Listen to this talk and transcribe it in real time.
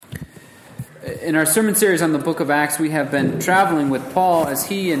In our sermon series on the book of Acts, we have been traveling with Paul as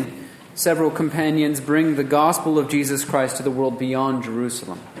he and several companions bring the gospel of Jesus Christ to the world beyond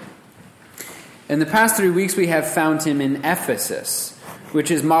Jerusalem. In the past 3 weeks, we have found him in Ephesus,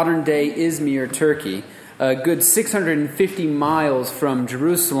 which is modern-day Izmir, Turkey, a good 650 miles from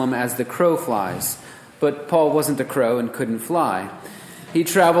Jerusalem as the crow flies. But Paul wasn't a crow and couldn't fly. He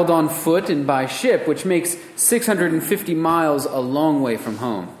traveled on foot and by ship, which makes 650 miles a long way from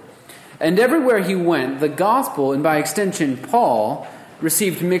home. And everywhere he went, the gospel, and by extension Paul,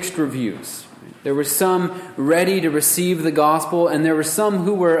 received mixed reviews. There were some ready to receive the gospel, and there were some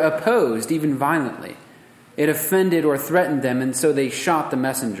who were opposed, even violently. It offended or threatened them, and so they shot the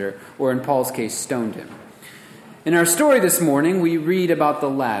messenger, or in Paul's case, stoned him. In our story this morning, we read about the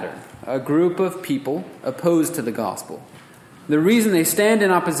latter, a group of people opposed to the gospel. The reason they stand in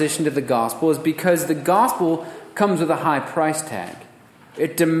opposition to the gospel is because the gospel comes with a high price tag.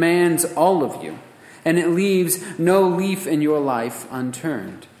 It demands all of you, and it leaves no leaf in your life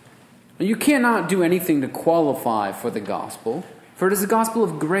unturned. You cannot do anything to qualify for the gospel, for it is the gospel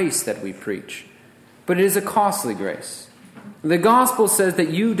of grace that we preach. But it is a costly grace. The gospel says that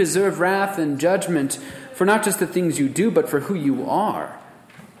you deserve wrath and judgment for not just the things you do, but for who you are.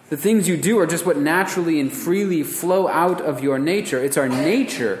 The things you do are just what naturally and freely flow out of your nature. It's our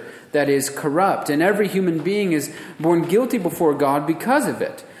nature that is corrupt, and every human being is born guilty before God because of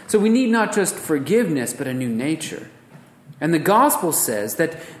it. So we need not just forgiveness, but a new nature. And the gospel says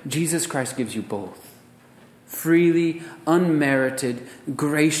that Jesus Christ gives you both. Freely, unmerited,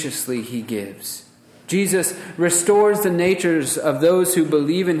 graciously he gives. Jesus restores the natures of those who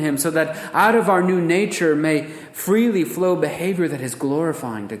believe in him so that out of our new nature may freely flow behavior that is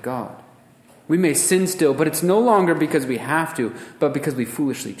glorifying to God. We may sin still, but it's no longer because we have to, but because we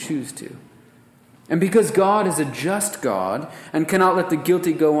foolishly choose to. And because God is a just God and cannot let the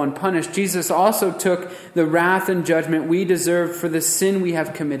guilty go unpunished, Jesus also took the wrath and judgment we deserve for the sin we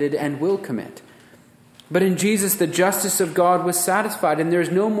have committed and will commit. But in Jesus, the justice of God was satisfied, and there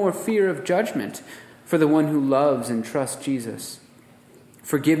is no more fear of judgment for the one who loves and trusts Jesus.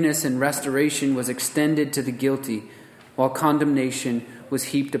 Forgiveness and restoration was extended to the guilty, while condemnation was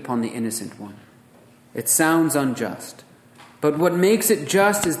heaped upon the innocent one. It sounds unjust, but what makes it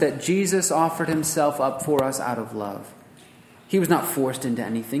just is that Jesus offered himself up for us out of love. He was not forced into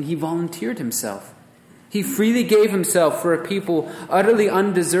anything. He volunteered himself. He freely gave himself for a people utterly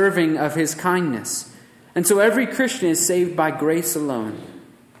undeserving of his kindness. And so every Christian is saved by grace alone.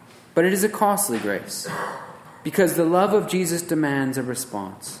 But it is a costly grace, because the love of Jesus demands a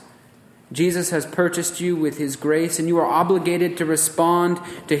response. Jesus has purchased you with his grace, and you are obligated to respond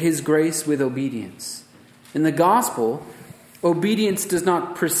to his grace with obedience. In the gospel, obedience does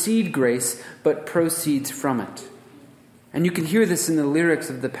not precede grace, but proceeds from it. And you can hear this in the lyrics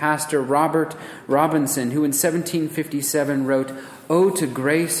of the pastor Robert Robinson, who in 1757 wrote, "Oh, to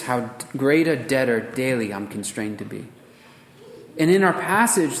grace, how great a debtor daily I'm constrained to be." And in our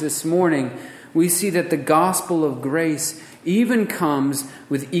passage this morning, we see that the gospel of grace even comes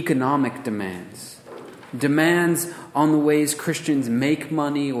with economic demands. Demands on the ways Christians make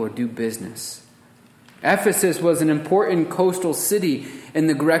money or do business. Ephesus was an important coastal city in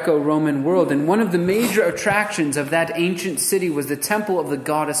the Greco-Roman world, and one of the major attractions of that ancient city was the temple of the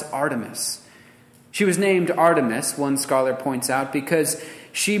goddess Artemis. She was named Artemis, one scholar points out, because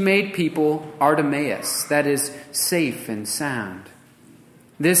she made people Artemis, that is, safe and sound.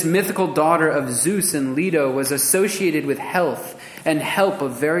 This mythical daughter of Zeus and Leto was associated with health and help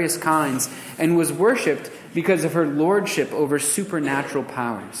of various kinds and was worshipped because of her lordship over supernatural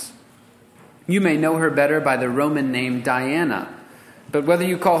powers. You may know her better by the Roman name Diana, but whether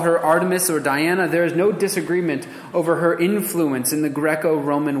you call her Artemis or Diana, there is no disagreement over her influence in the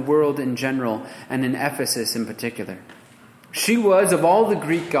Greco-Roman world in general and in Ephesus in particular. She was, of all the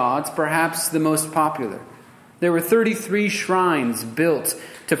Greek gods, perhaps the most popular. There were 33 shrines built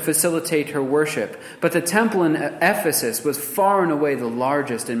to facilitate her worship, but the temple in Ephesus was far and away the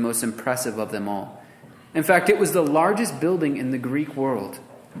largest and most impressive of them all. In fact, it was the largest building in the Greek world.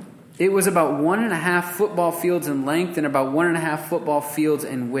 It was about 1.5 football fields in length and about 1.5 football fields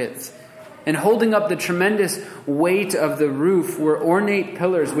in width. And holding up the tremendous weight of the roof were ornate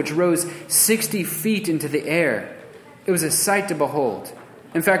pillars which rose 60 feet into the air. It was a sight to behold.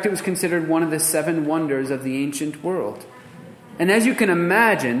 In fact, it was considered one of the 7 wonders of the ancient world. And as you can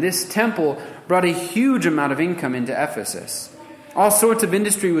imagine, this temple brought a huge amount of income into Ephesus. All sorts of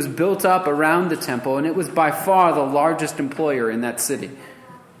industry was built up around the temple, and it was by far the largest employer in that city.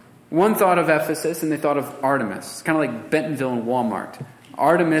 One thought of Ephesus, and they thought of Artemis. It's kind of like Bentonville and Walmart.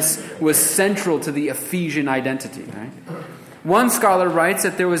 Artemis was central to the Ephesian identity, right? One scholar writes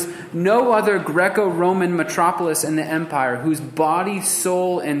that there was no other Greco-Roman metropolis in the empire whose body,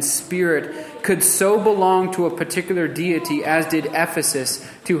 soul, and spirit could so belong to a particular deity as did Ephesus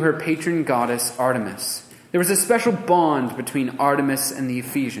to her patron goddess Artemis. There was a special bond between Artemis and the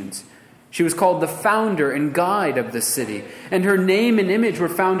Ephesians. She was called the founder and guide of the city, and her name and image were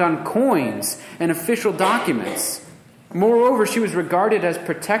found on coins and official documents. Moreover, she was regarded as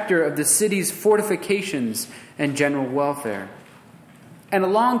protector of the city's fortifications and general welfare. And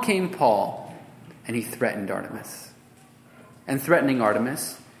along came Paul, and he threatened Artemis. And threatening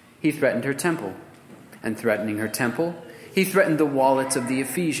Artemis, he threatened her temple. And threatening her temple, he threatened the wallets of the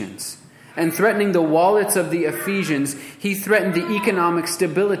Ephesians. And threatening the wallets of the Ephesians, he threatened the economic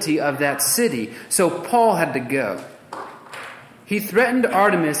stability of that city. So Paul had to go. He threatened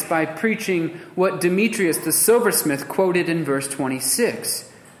Artemis by preaching what Demetrius the silversmith quoted in verse 26,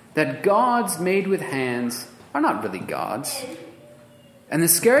 that gods made with hands are not really gods. And the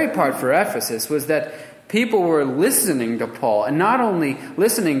scary part for Ephesus was that people were listening to Paul, and not only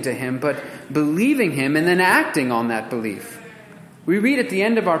listening to him, but believing him and then acting on that belief. We read at the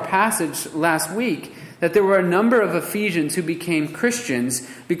end of our passage last week that there were a number of Ephesians who became Christians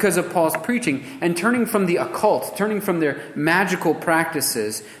because of Paul's preaching, and turning from the occult, turning from their magical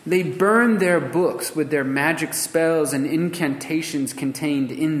practices, they burned their books with their magic spells and incantations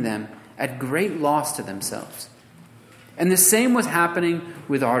contained in them at great loss to themselves. And the same was happening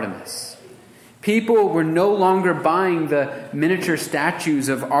with Artemis. People were no longer buying the miniature statues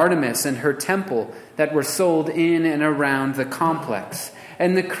of Artemis and her temple that were sold in and around the complex.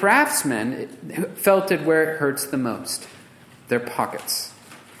 And the craftsmen felt it where it hurts the most, their pockets.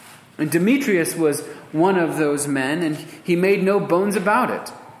 And Demetrius was one of those men, and he made no bones about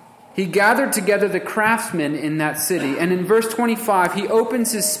it. He gathered together the craftsmen in that city, and in verse 25, he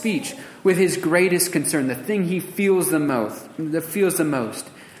opens his speech with his greatest concern, the thing he feels the most.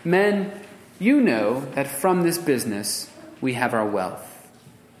 Men, you know that from this business we have our wealth.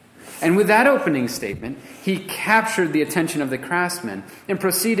 And with that opening statement, he captured the attention of the craftsmen and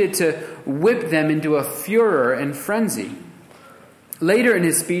proceeded to whip them into a furor and frenzy. Later in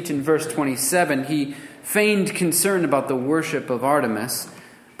his speech in verse 27, he feigned concern about the worship of Artemis,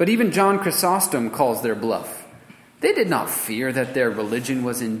 but even John Chrysostom calls their bluff. They did not fear that their religion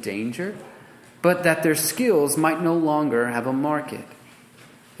was in danger, but that their skills might no longer have a market.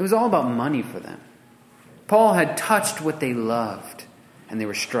 It was all about money for them. Paul had touched what they loved, and they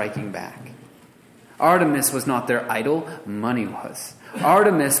were striking back. Artemis was not their idol, money was.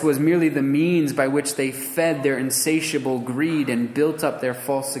 Artemis was merely the means by which they fed their insatiable greed and built up their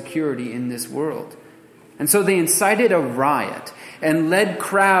false security in this world. And so they incited a riot and led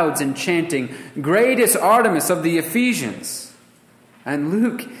crowds in chanting, "Great is Artemis of the Ephesians." And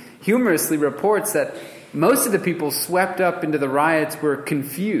Luke humorously reports that most of the people swept up into the riots were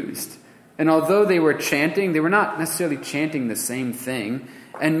confused. And although they were chanting, they were not necessarily chanting the same thing.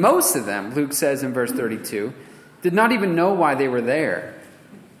 And most of them, Luke says in verse 32, did not even know why they were there.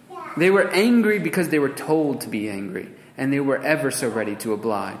 They were angry because they were told to be angry, and they were ever so ready to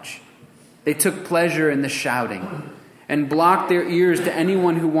oblige. They took pleasure in the shouting and blocked their ears to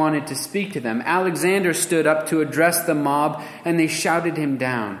anyone who wanted to speak to them. Alexander stood up to address the mob, and they shouted him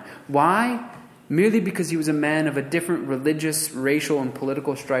down. Why? Merely because he was a man of a different religious, racial, and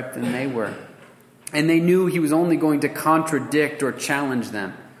political stripe than they were. And they knew he was only going to contradict or challenge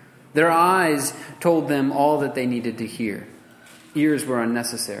them. Their eyes told them all that they needed to hear. Ears were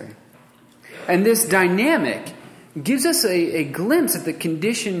unnecessary. And this dynamic gives us a glimpse at the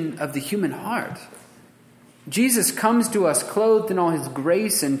condition of the human heart. Jesus comes to us clothed in all his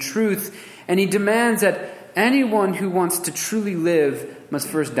grace and truth, and he demands that anyone who wants to truly live must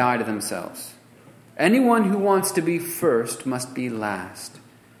first die to themselves. Anyone who wants to be first must be last.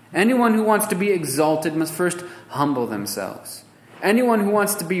 Anyone who wants to be exalted must first humble themselves. Anyone who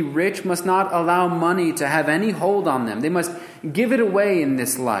wants to be rich must not allow money to have any hold on them. They must give it away in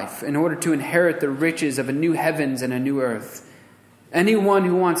this life in order to inherit the riches of a new heavens and a new earth. Anyone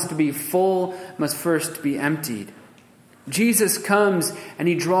who wants to be full must first be emptied. Jesus comes and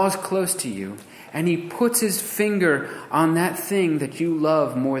he draws close to you, and he puts his finger on that thing that you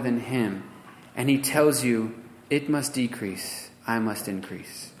love more than him. And he tells you, it must decrease, I must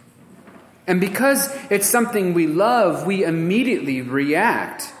increase. And because it's something we love, we immediately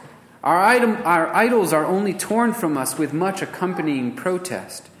react. Our idols are only torn from us with much accompanying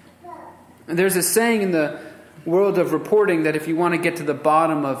protest. And there's a saying in the world of reporting that if you want to get to the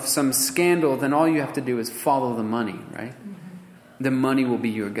bottom of some scandal, then all you have to do is follow the money, right? The money will be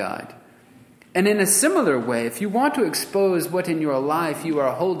your guide. And in a similar way, if you want to expose what in your life you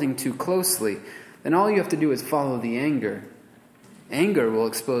are holding too closely, then all you have to do is follow the anger. Anger will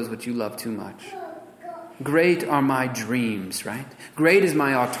expose what you love too much. Great are my dreams, right? Great is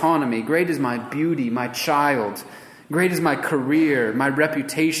my autonomy. Great is my beauty, my child. Great is my career, my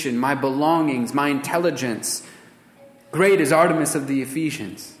reputation, my belongings, my intelligence. Great is Artemis of the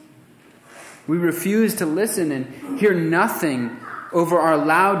Ephesians. We refuse to listen and hear nothing over our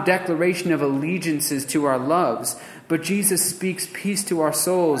loud declaration of allegiances to our loves. But Jesus speaks peace to our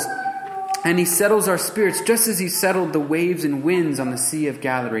souls, and he settles our spirits just as he settled the waves and winds on the Sea of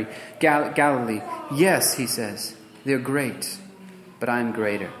Galilee. Yes, he says, they're great, but I am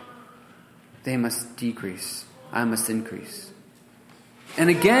greater. They must decrease, I must increase. And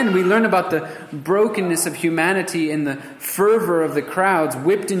again, we learn about the brokenness of humanity in the fervor of the crowds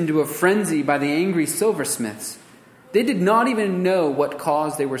whipped into a frenzy by the angry silversmiths. They did not even know what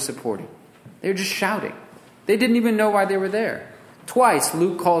cause they were supporting. They were just shouting. They didn't even know why they were there. Twice,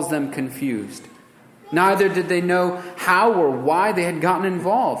 Luke calls them confused. Neither did they know how or why they had gotten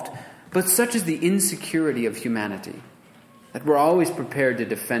involved. But such is the insecurity of humanity, that we're always prepared to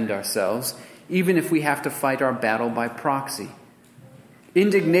defend ourselves, even if we have to fight our battle by proxy.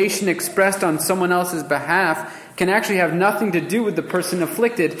 Indignation expressed on someone else's behalf can actually have nothing to do with the person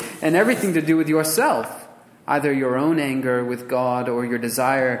afflicted and everything to do with yourself. Either your own anger with God or your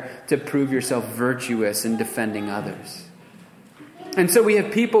desire to prove yourself virtuous in defending others. And so we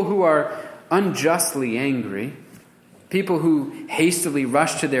have people who are unjustly angry, people who hastily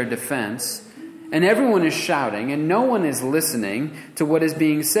rush to their defense, and everyone is shouting, and no one is listening to what is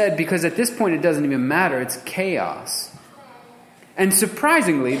being said, because at this point it doesn't even matter, it's chaos. And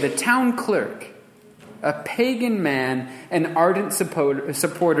surprisingly, the town clerk, a pagan man, an ardent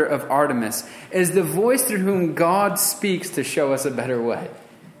supporter of Artemis, is the voice through whom God speaks to show us a better way.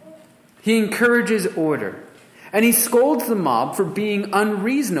 He encourages order, and he scolds the mob for being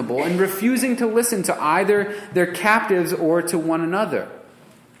unreasonable and refusing to listen to either their captives or to one another.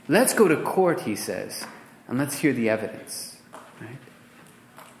 Let's go to court, he says, and let's hear the evidence. Right?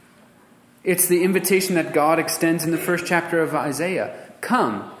 It's the invitation that God extends in the first chapter of Isaiah.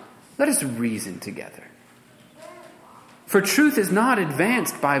 Come, let us reason together. For truth is not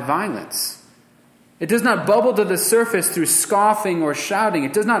advanced by violence. It does not bubble to the surface through scoffing or shouting.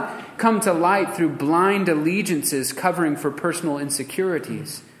 It does not come to light through blind allegiances covering for personal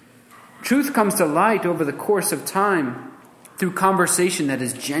insecurities. Truth comes to light over the course of time through conversation that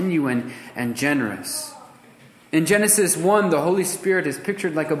is genuine and generous. In Genesis 1, the Holy Spirit is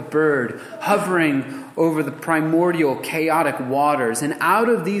pictured like a bird hovering over the primordial chaotic waters. And out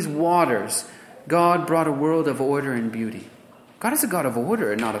of these waters, God brought a world of order and beauty. God is a God of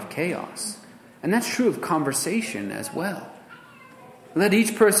order and not of chaos. And that's true of conversation as well. Let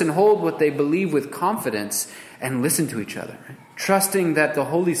each person hold what they believe with confidence and listen to each other, trusting that the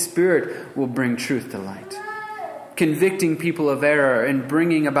Holy Spirit will bring truth to light, convicting people of error and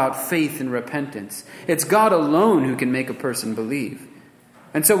bringing about faith and repentance. It's God alone who can make a person believe.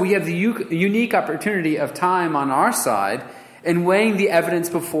 And so we have the unique opportunity of time on our side in weighing the evidence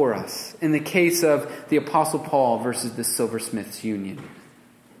before us in the case of the Apostle Paul versus the silversmiths' union.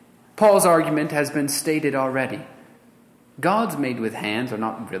 Paul's argument has been stated already. Gods made with hands are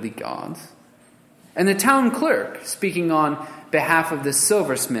not really gods. And the town clerk, speaking on behalf of the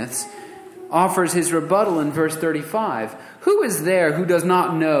silversmiths, offers his rebuttal in verse 35. Who is there who does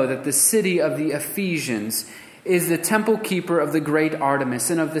not know that the city of the Ephesians is the temple keeper of the great Artemis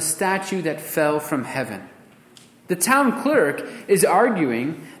and of the statue that fell from heaven? The town clerk is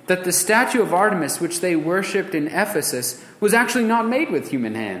arguing that the statue of Artemis, which they worshipped in Ephesus, was actually not made with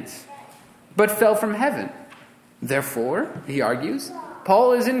human hands, but fell from heaven. Therefore, he argues,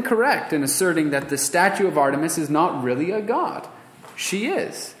 Paul is incorrect in asserting that the statue of Artemis is not really a god. She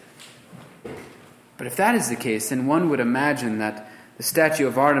is. But if that is the case, then one would imagine that the statue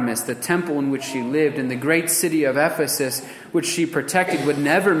of Artemis, the temple in which she lived, and the great city of Ephesus, which she protected, would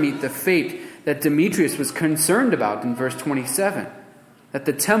never meet the fate that Demetrius was concerned about in verse 27. That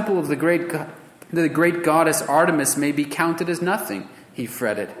the temple of the great goddess Artemis may be counted as nothing, he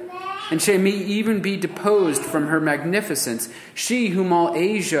fretted. And she may even be deposed from her magnificence, she whom all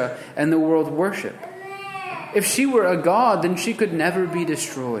Asia and the world worship. If she were a god, then she could never be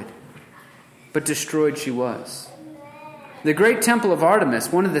destroyed. But destroyed she was. The great temple of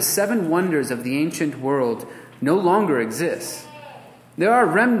Artemis, one of the 7 wonders of the ancient world, no longer exists. There are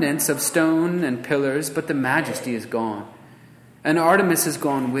remnants of stone and pillars, but the majesty is gone. And Artemis is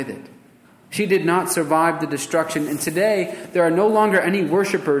gone with it. She did not survive the destruction, and today there are no longer any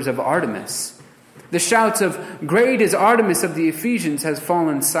worshippers of Artemis. The shouts of, "Great is Artemis of the Ephesians," has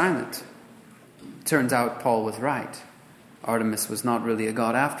fallen silent. Turns out Paul was right. Artemis was not really a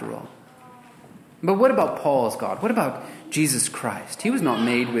god after all. But what about Paul's God? What about Jesus Christ? He was not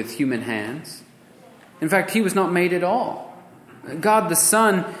made with human hands. In fact, he was not made at all. God the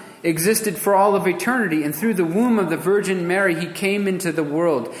Son existed for all of eternity, and through the womb of the Virgin Mary, he came into the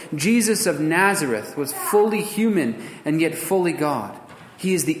world. Jesus of Nazareth was fully human and yet fully God.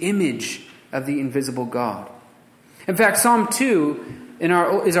 He is the image of the invisible God. In fact, Psalm 2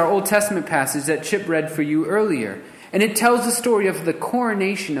 is our Old Testament passage that Chip read for you earlier, and it tells the story of the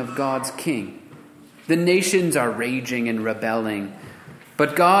coronation of God's king. The nations are raging and rebelling,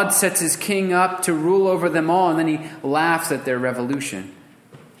 but God sets his king up to rule over them all, and then he laughs at their revolution.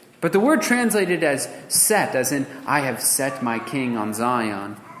 But the word translated as set, as in, I have set my king on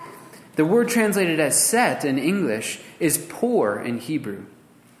Zion. The word translated as set in English is pour in Hebrew.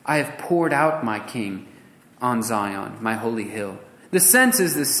 I have poured out my king on Zion, my holy hill. The sense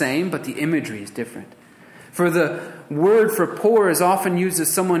is the same, but the imagery is different. For the word for pour is often used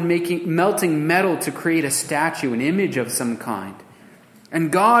as someone melting metal to create a statue, an image of some kind.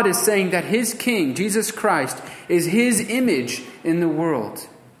 And God is saying that his king, Jesus Christ, is his image in the world.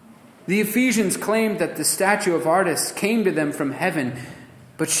 The Ephesians claimed that the statue of Artemis came to them from heaven,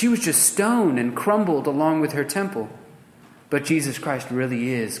 but she was just stone and crumbled along with her temple. But Jesus Christ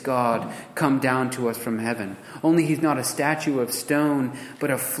really is God come down to us from heaven. Only he's not a statue of stone,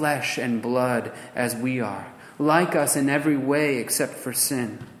 but of flesh and blood as we are. Like us in every way except for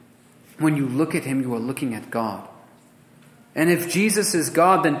sin. When you look at him, you are looking at God. And if Jesus is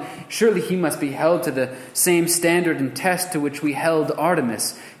God, then surely he must be held to the same standard and test to which we held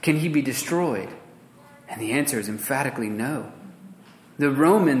Artemis. Can he be destroyed? And the answer is emphatically no. The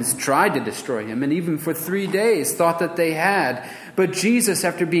Romans tried to destroy him, and even for 3 days thought that they had. But Jesus,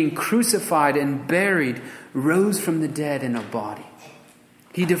 after being crucified and buried, rose from the dead in a body.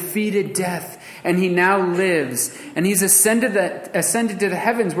 He defeated death, and he now lives. And he's ascended to the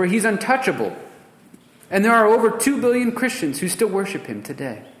heavens where he's untouchable. And there are over 2 billion Christians who still worship him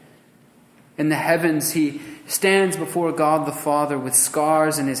today. In the heavens, he stands before God the Father with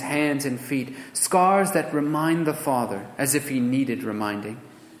scars in his hands and feet, scars that remind the Father, as if he needed reminding,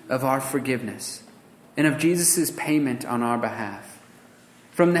 of our forgiveness and of Jesus' payment on our behalf.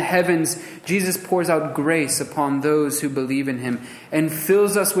 From the heavens, Jesus pours out grace upon those who believe in him and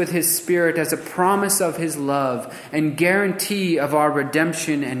fills us with his Spirit as a promise of his love and guarantee of our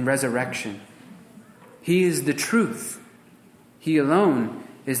redemption and resurrection. He is the truth. He alone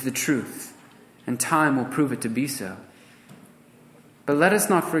is the truth. And time will prove it to be so. But let us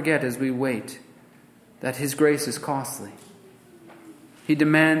not forget as we wait that his grace is costly. He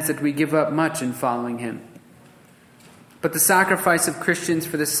demands that we give up much in following him. But the sacrifice of Christians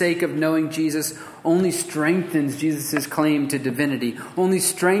for the sake of knowing Jesus only strengthens Jesus' claim to divinity, only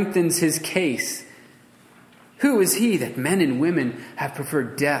strengthens his case. Who is he that men and women have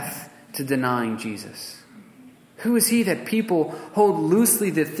preferred death to denying Jesus? Who is he that people hold loosely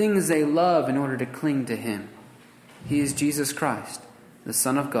the things they love in order to cling to him? He is Jesus Christ, the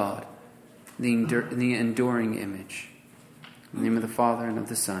Son of God, the enduring image. In the name of the Father, and of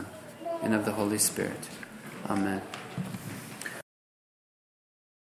the Son, and of the Holy Spirit. Amen.